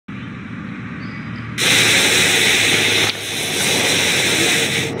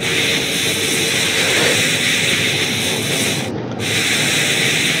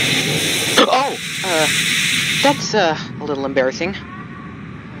That's a little embarrassing.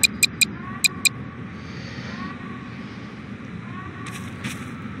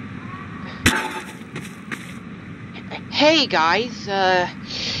 Hey guys,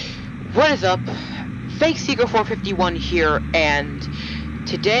 what is up? Fake Seeker 451 here, and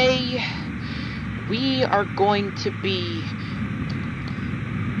today we are going to be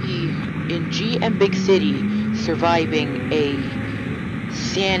in GM Big City surviving a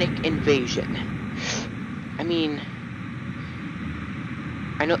Sanic invasion. I mean,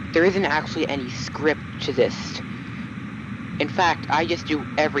 I know there isn't actually any script to this. In fact, I just do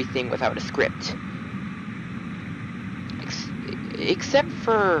everything without a script. Except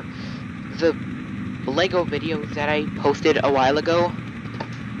for the Lego videos that I posted a while ago.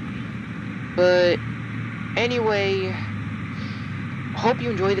 But anyway, hope you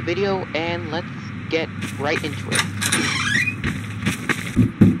enjoy the video, and let's get right into it.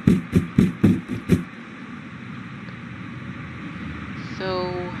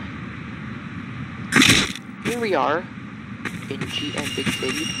 So, here we are in GM Big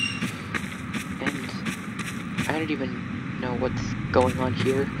City, and I don't even know what's going on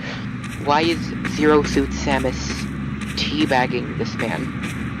here. Why is Zero Suit Samus teabagging this man?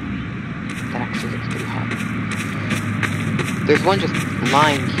 That actually looks pretty hot. There's one just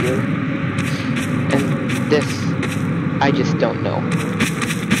lying here, and this, I just don't know.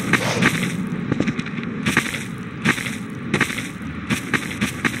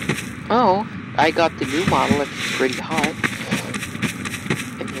 Oh, I got the new model, it's pretty hot.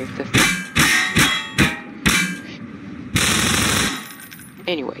 And here's this.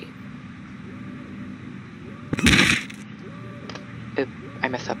 Anyway. I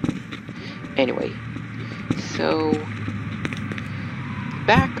messed up. Anyway. So,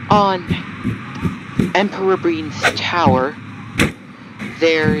 back on Emperor Breen's tower,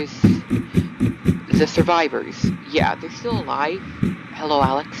 there's the survivors. Yeah, they're still alive. Hello,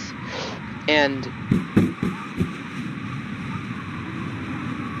 Alex. And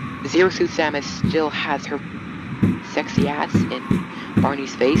Zero Suit Samus still has her sexy ass in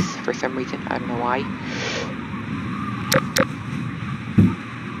Barney's face for some reason. I don't know why.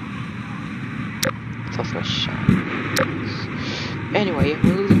 It's also a shot. Anyway,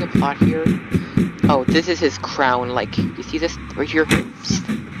 we're losing the plot here. Oh, this is his crown. Like, you see this right here?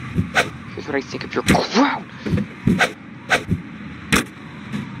 Here's what I think of your crown.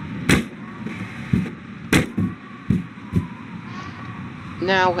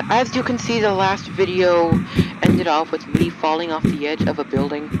 Now, as you can see, the last video ended off with me falling off the edge of a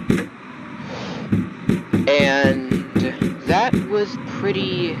building. And that was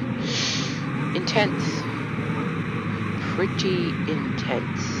pretty intense. Pretty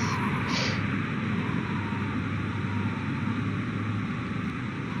intense.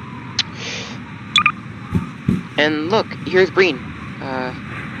 And look, here's Breen.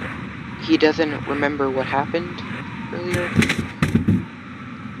 He doesn't remember what happened earlier.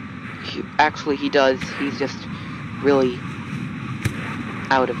 Actually, he does. He's just really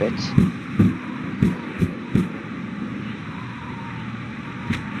out of it.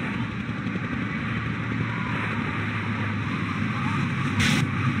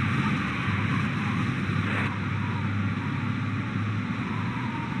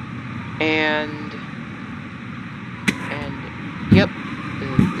 And yep,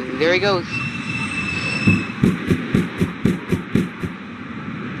 there he goes.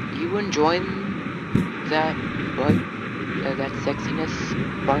 You enjoying that butt, that sexiness,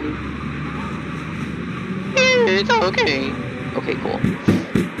 Barney? It's okay. Okay, cool.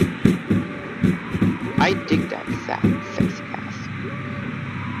 I dig that sexy ass.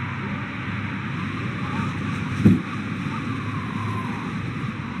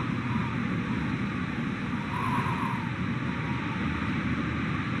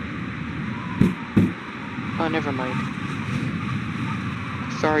 Oh, never mind.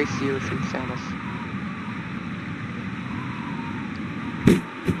 Sorry, Zero Suit Samus.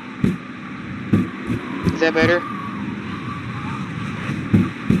 Is that better?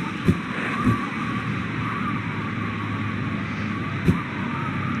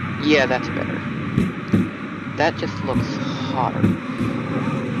 Yeah, that's better. That just looks hotter.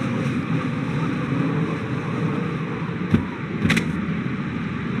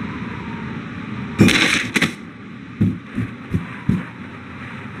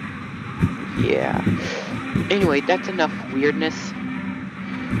 Yeah. Anyway, that's enough weirdness.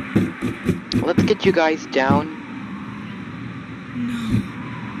 Let's get you guys down.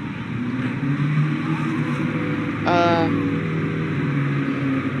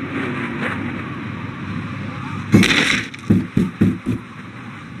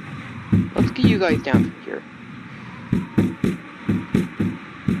 Let's get you guys down from here.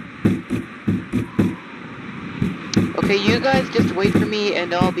 Okay, you guys just wait for me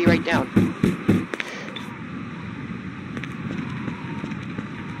and I'll be right down.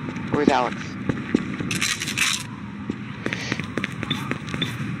 Where's Alex?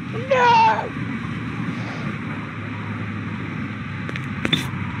 No!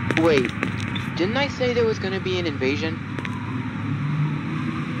 Wait, didn't I say there was gonna be an invasion?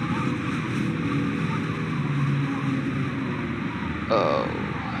 Oh.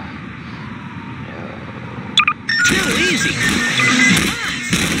 No. Too easy!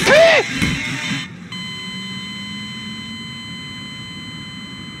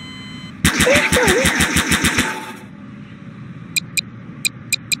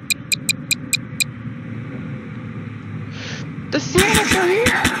 The Sanics are here!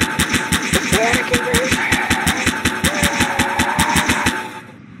 The Sanic invasion!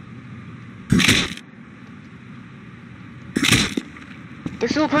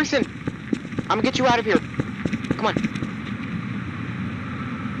 There's still a person! I'm gonna get you out of here! Come on!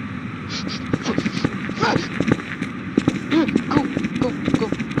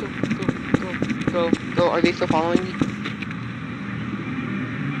 Go! Are they still following me?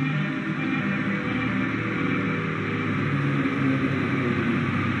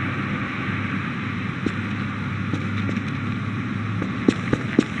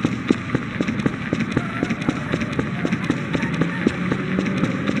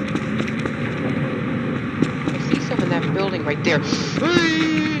 Building right there.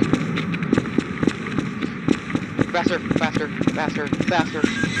 Faster, faster, faster, faster, faster,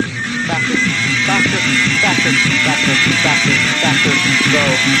 faster, faster, faster, faster, faster, go,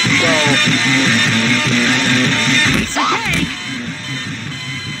 go. It's okay!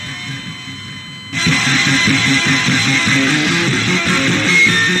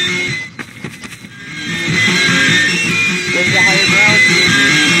 Get to higher ground.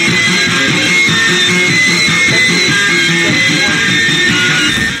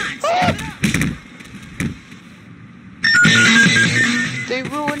 They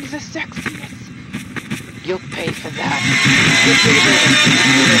ruined the sexiness. You'll pay for that.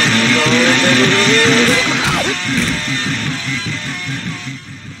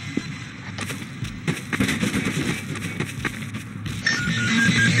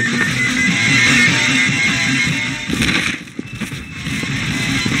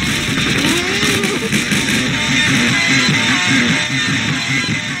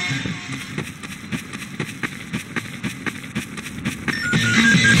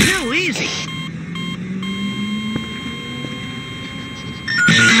 Too easy!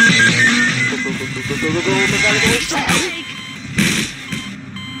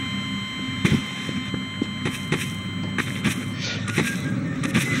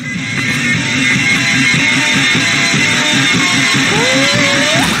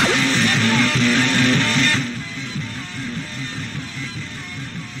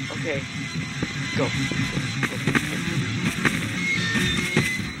 Okay, go.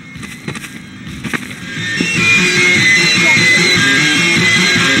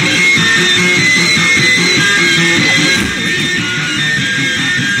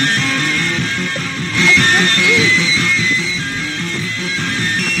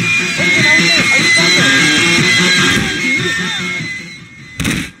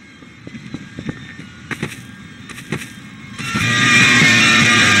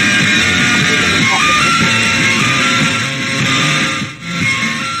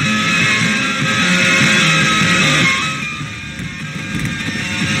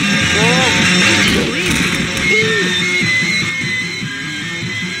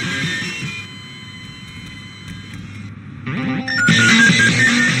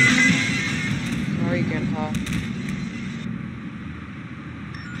 Sorry, Grandpa.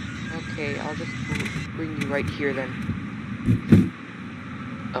 Okay, I'll just bring you right here then.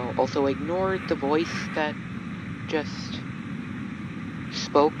 Oh, also ignore the voice that just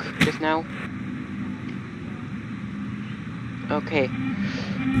spoke just now. Okay.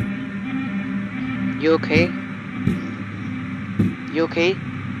 You okay? You okay?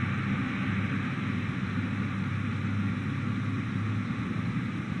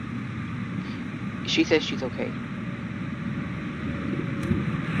 She says she's okay.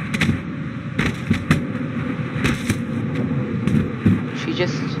 She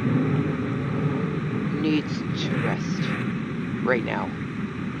just needs to rest right now.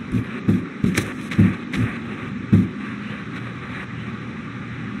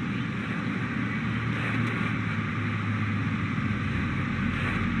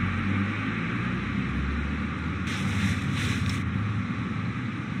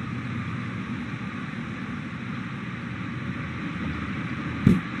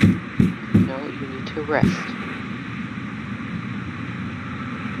 No, you need to rest.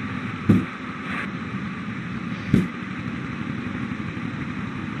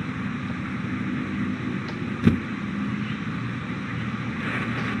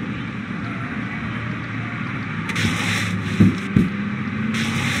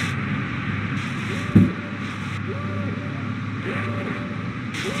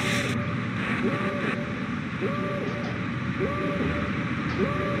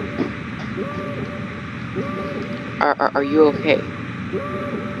 Are you okay?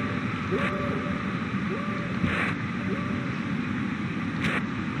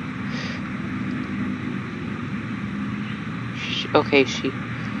 Okay,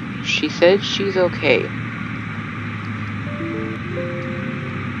 she said she's okay.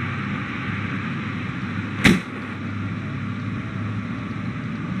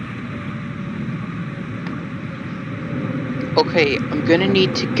 Okay, I'm gonna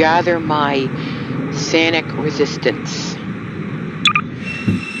need to gather my Sanic resistance.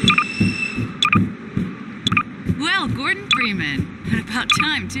 Well, Gordon Freeman. And about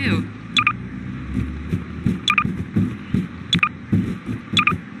time, too.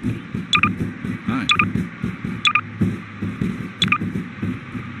 Hi.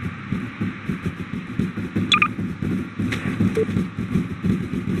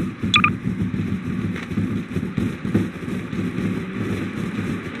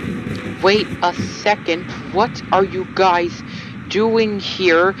 Wait a second, what are you guys doing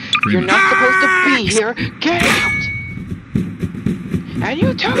here? You're not supposed to be here. Get out! And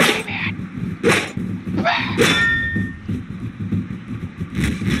you too, J-Man!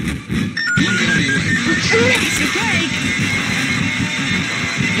 It's okay.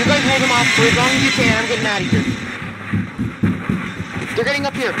 You guys hold them off for as long as you can. I'm getting out of here. They're getting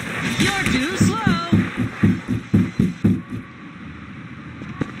up here. You're too slow.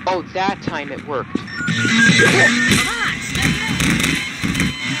 Oh, that time it worked. Come on, step it up.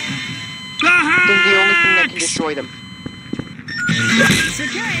 This is the only thing that can destroy them. It's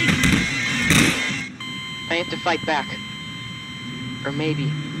okay. I have to fight back. Or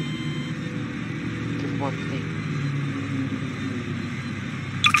maybe. There's one thing.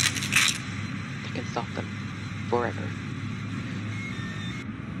 I can stop them. Forever.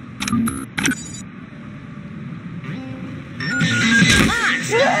 Come on,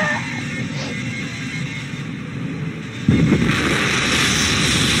 step it up.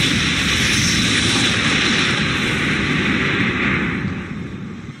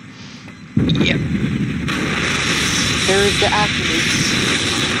 Yep. There's the activates.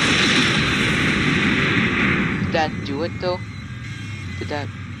 Did that do it though? Did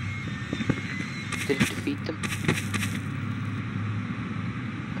it defeat them?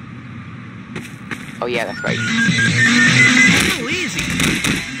 Oh yeah, that's right. Too easy.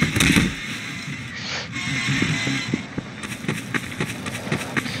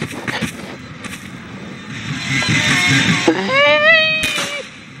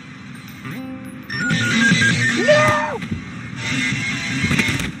 No!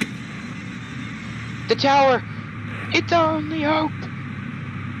 The tower! It's our only hope!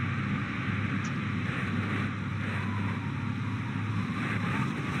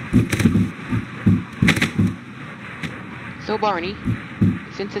 So Barney,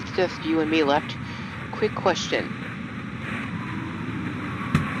 since it's just you and me left, quick question.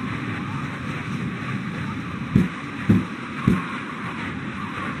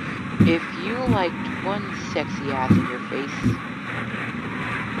 If you liked one sexy ass in your face,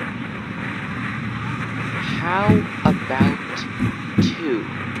 how about two?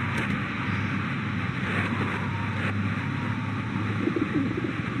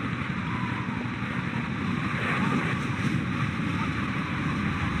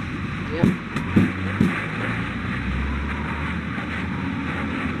 Yep.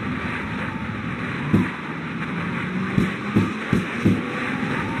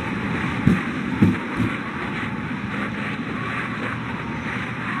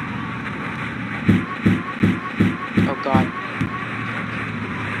 Oh god.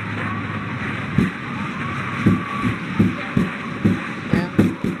 Yeah.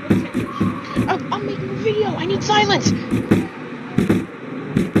 Oh, I'm making a video! I need silence!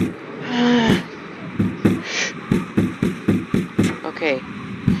 Okay.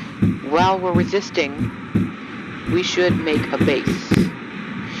 While we're resisting, we should make a base.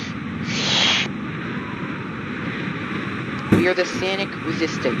 We are the Sanic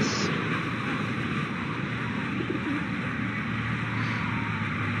Resistance.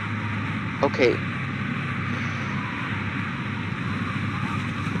 Okay.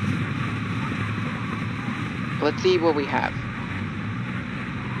 Let's see what we have.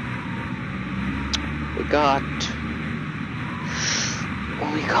 We got... Oh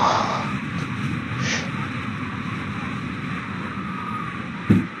my god.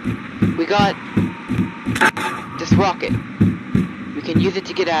 We got this rocket. We can use it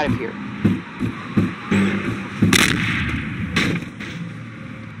to get out of here.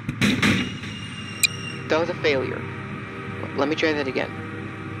 That was a failure. Let me try that again.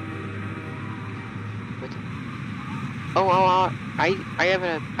 What? Oh, I have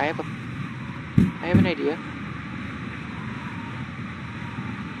a I have an idea.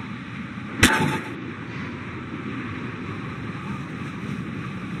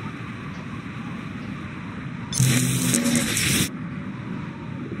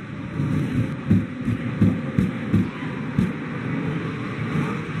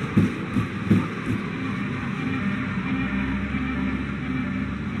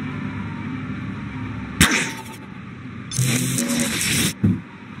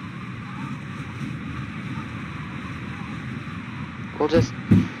 We'll just...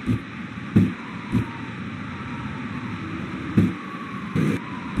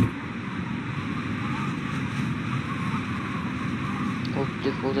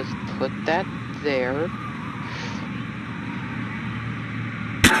 We'll just put that there.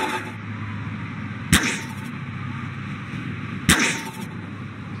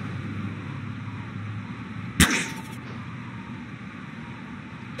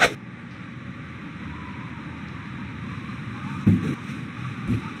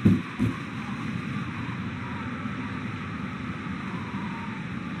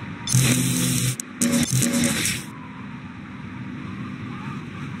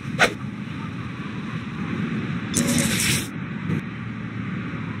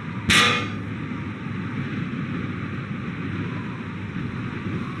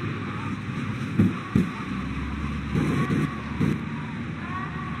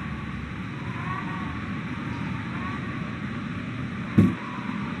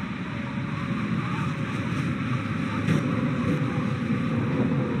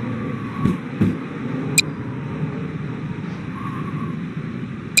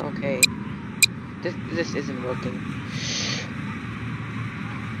 Okay. This isn't working.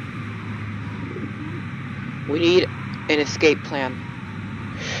 We need an escape plan.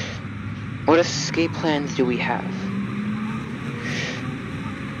 What escape plans do we have?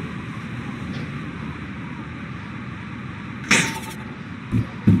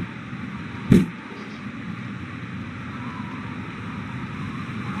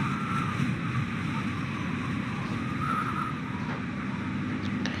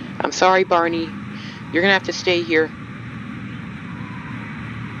 I'm sorry, Barney. You're gonna have to stay here.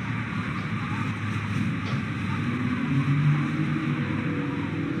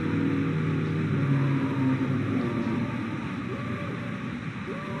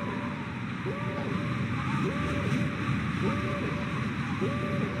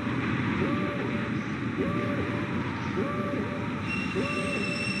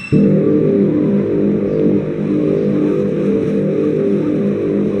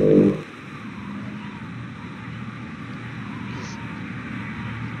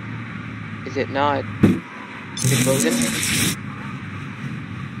 Is it not? Is it frozen?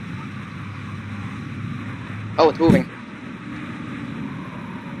 Oh, it's moving.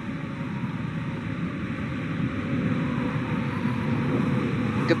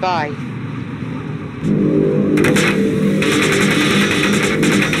 Goodbye.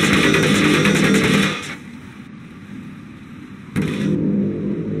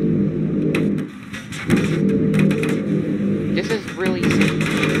 This is really simple.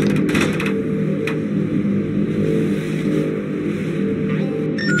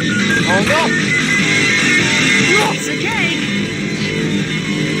 Oh no! It's okay.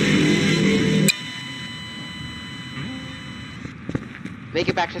 Make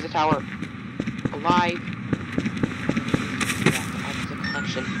it back to the tower. Alive. Yeah, add to the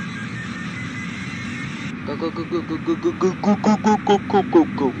collection. Go go go go go go go go go go go go go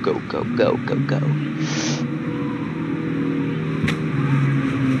go go go go go go.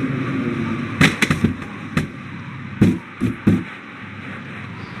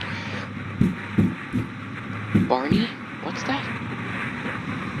 Barney? What's that?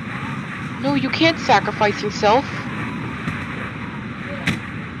 No, you can't sacrifice yourself.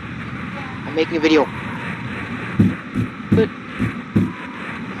 I'm making a video. But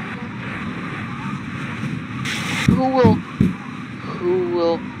who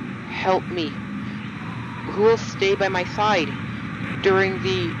will help me? Who will stay by my side during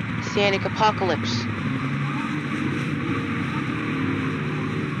the Sanic apocalypse?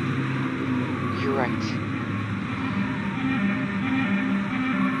 You're right.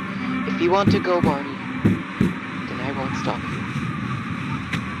 If you want to go, Barney, then I won't stop you.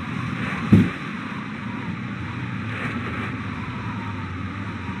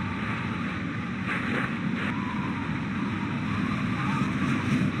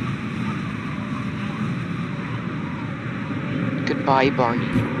 Goodbye, Barney.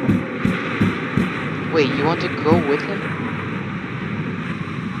 Wait, you want to go with him?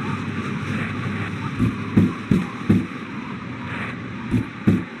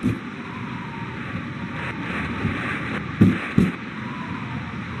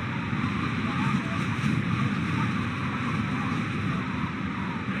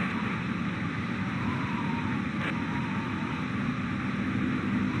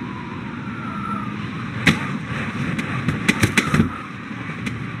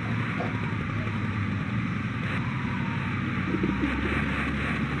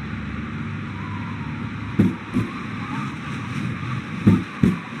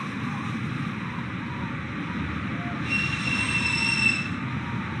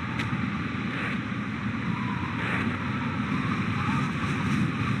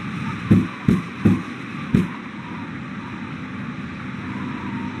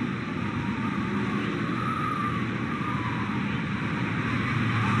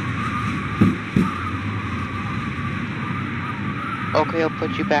 Okay, I'll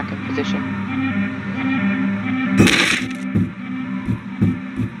put you back in position.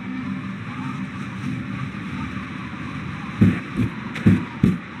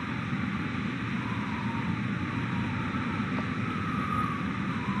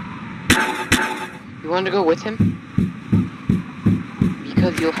 You want to go with him?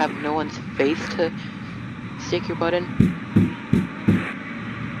 Because you'll have no one's face to stick your butt in?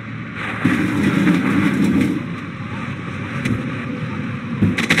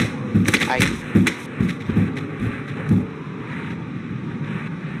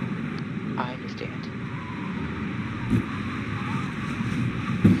 I understand.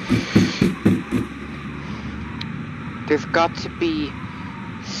 There's got to be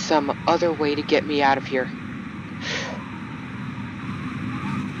some other way to get me out of here.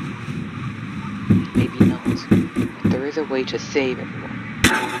 Maybe not. But there is a way to save everyone.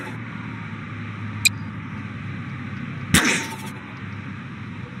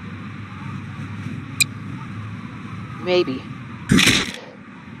 Maybe.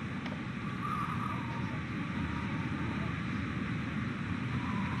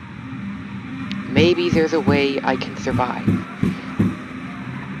 Maybe there's a way I can survive.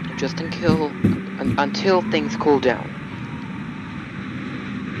 Just until things cool down.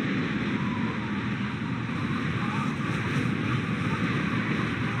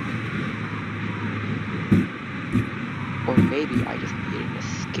 Or maybe I just need an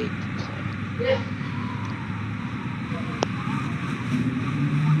escape plan.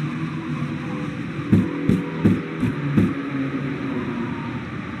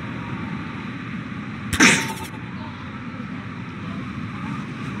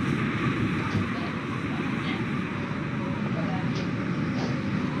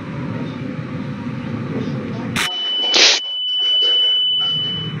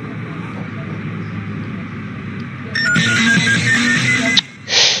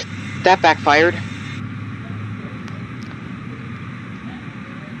 That backfired.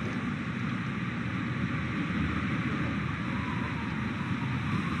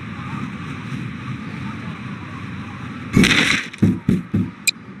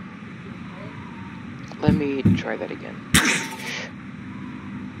 Let me try that again.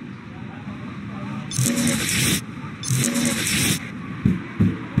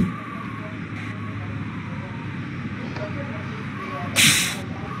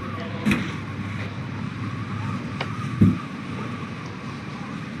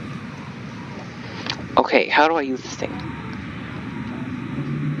 Okay, how do I use this thing?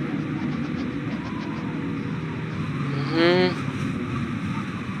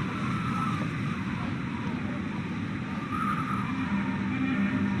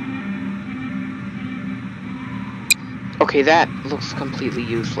 Okay, that looks completely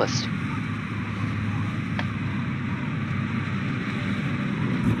useless.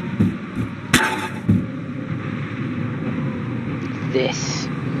 This.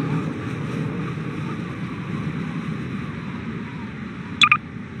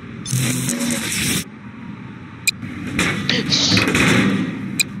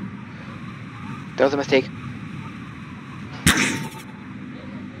 That was a mistake.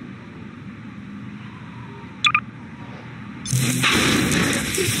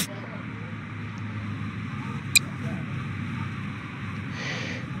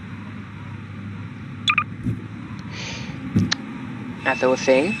 As I was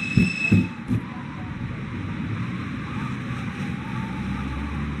saying,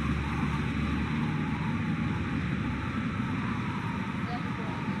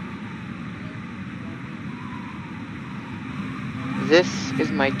 this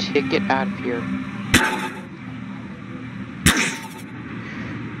is my ticket out of here.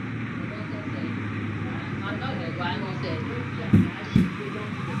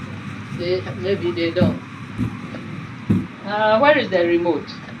 Maybe they don't. Where is the remote?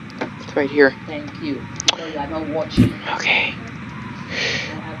 It's right here. Thank you. Because you are not watching. Okay.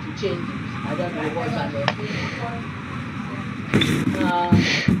 I have to change it. I don't know what's on the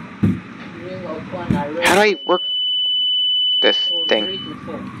ring of one array. How do I work this thing? 3 to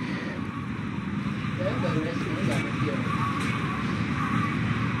 4. Then the rest is on the field.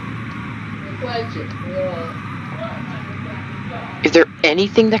 The question, Is there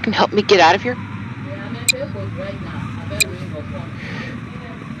anything that can help me get out of here? yeah, I'm in Facebook right now. I bet ring of one.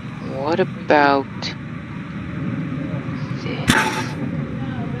 What about this?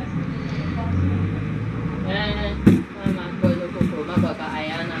 I'm going to go for Baba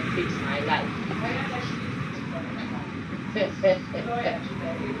Ayana fix my life.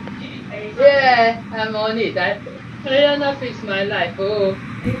 Yeah, I'm on it. Ayana fix my life. Oh.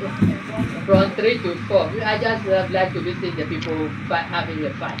 From 3 to 4. I just like to visit the people having a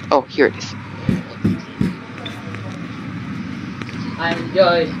fight. Oh, here it is. I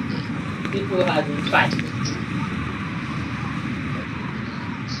enjoy people having fight.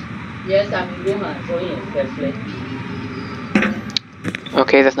 Yes, I'm in Wuhan, going expressway.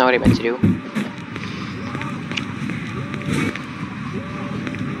 Okay, that's not what I meant to do.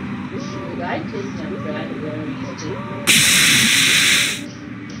 Should I take my friend?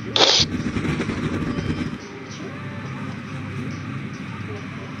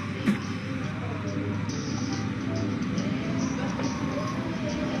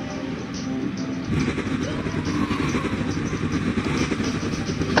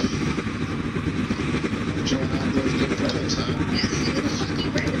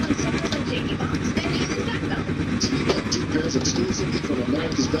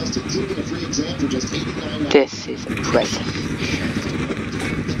 This is impressive.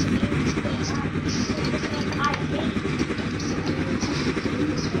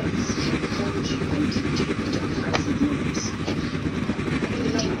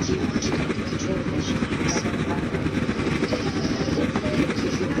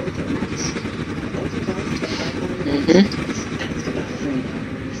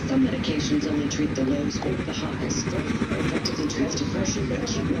 Some medications only treat the lows or the highs. Effectively treats depression,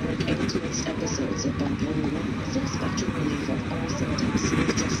 acute manic, and mixed episodes of bipolar 1. Full spectrum relief of all symptoms.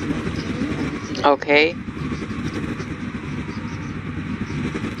 With just one pill once a day. Okay.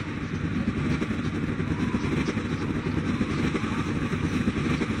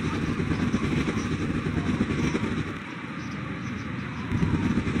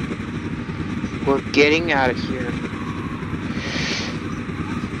 We're getting out of here.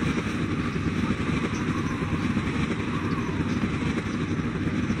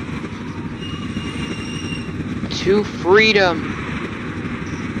 To freedom.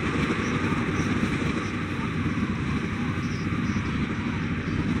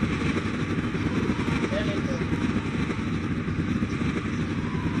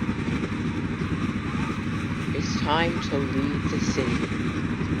 It's time to leave the city.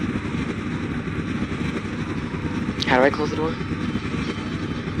 How do I close the door?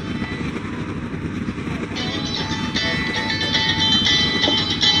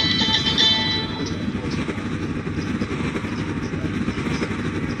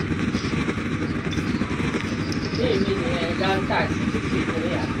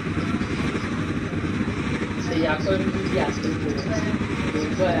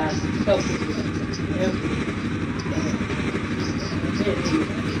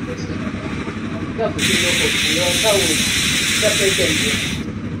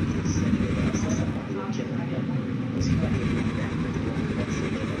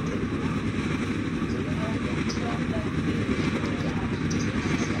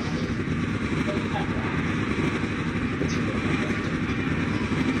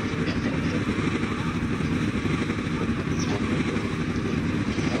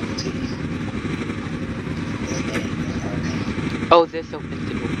 Oh, this opens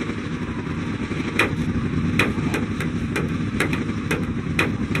the door.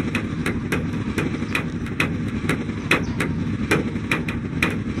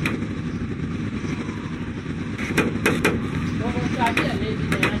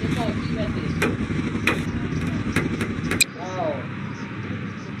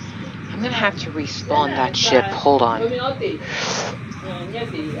 I'm gonna have to respawn that ship. Hold on.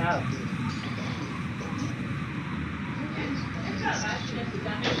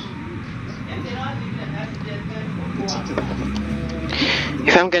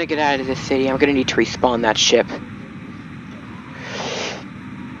 If I'm gonna get out of this city, I'm gonna need to respawn that ship.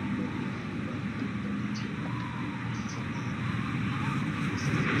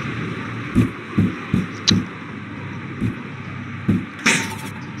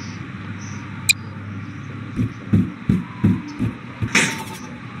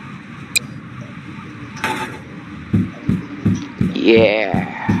 Yeah.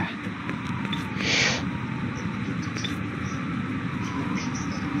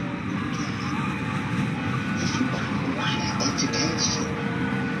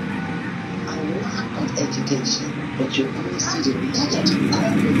 Education, but you're only suited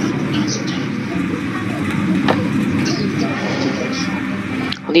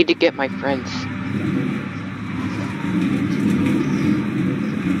I'll need to get my friends.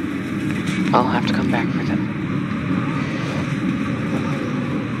 I'll have to come back for them.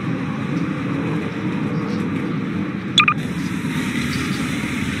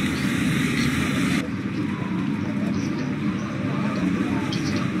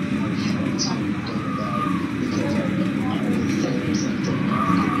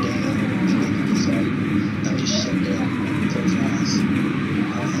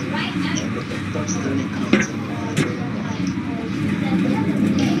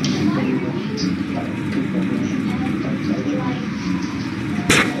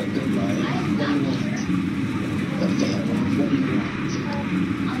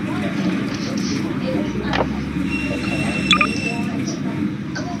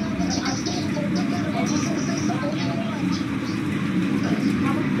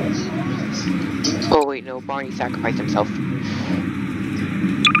 know, Barney sacrificed himself.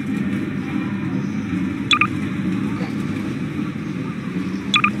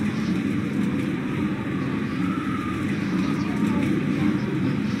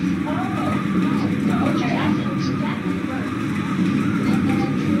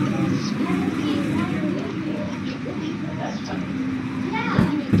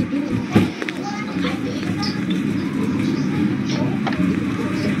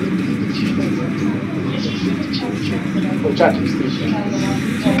 Charging station.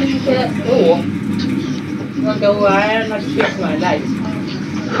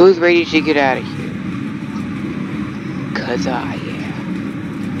 Who's ready to get out of here? 'Cause I am.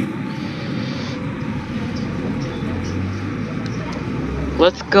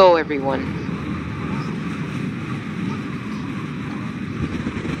 Let's go, everyone.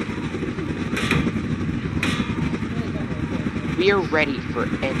 We are ready for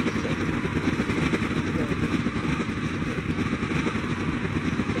anything.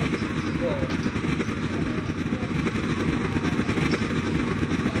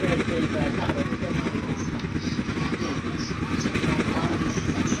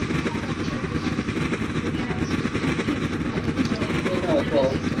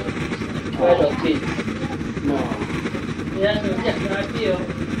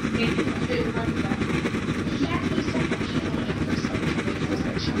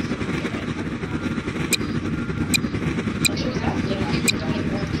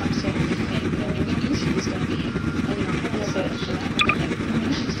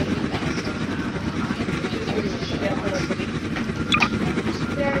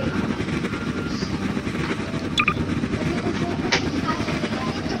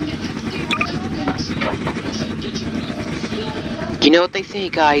 You know what they say,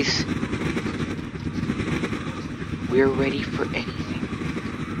 guys? We're ready for anything.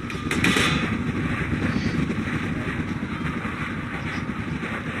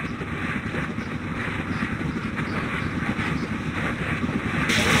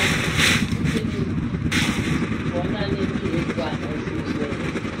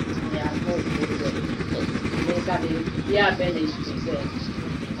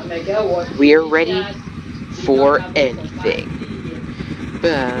 We are ready for anything.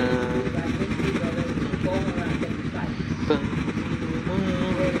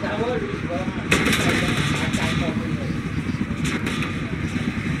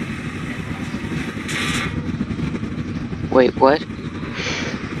 Wait, what?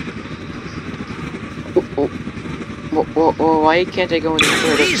 Why can't I go any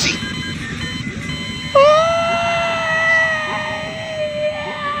further? Easy.